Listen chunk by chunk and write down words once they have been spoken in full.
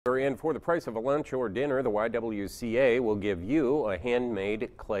and for the price of a lunch or dinner, the YWCA will give you a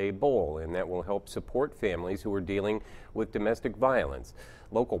handmade clay bowl, and that will help support families who are dealing with domestic violence.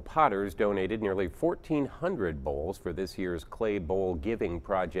 Local potters donated nearly 1,400 bowls for this year's Clay Bowl Giving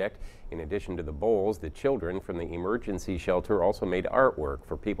Project. In addition to the bowls, the children from the emergency shelter also made artwork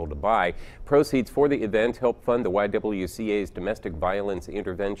for people to buy. Proceeds for the event help fund the YWCA's Domestic Violence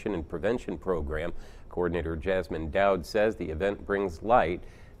Intervention and Prevention Program. Coordinator Jasmine Dowd says the event brings light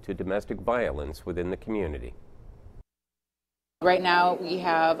to domestic violence within the community. Right now we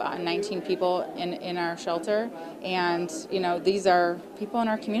have 19 people in our shelter, and these are people in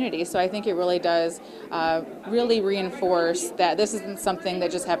our community, so I think it really does really reinforce that this isn't something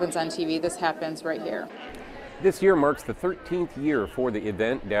that just happens on TV. This happens right here. This year marks the 13th year for the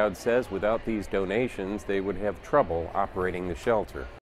event. Dowd says without these donations they would have trouble operating the shelter.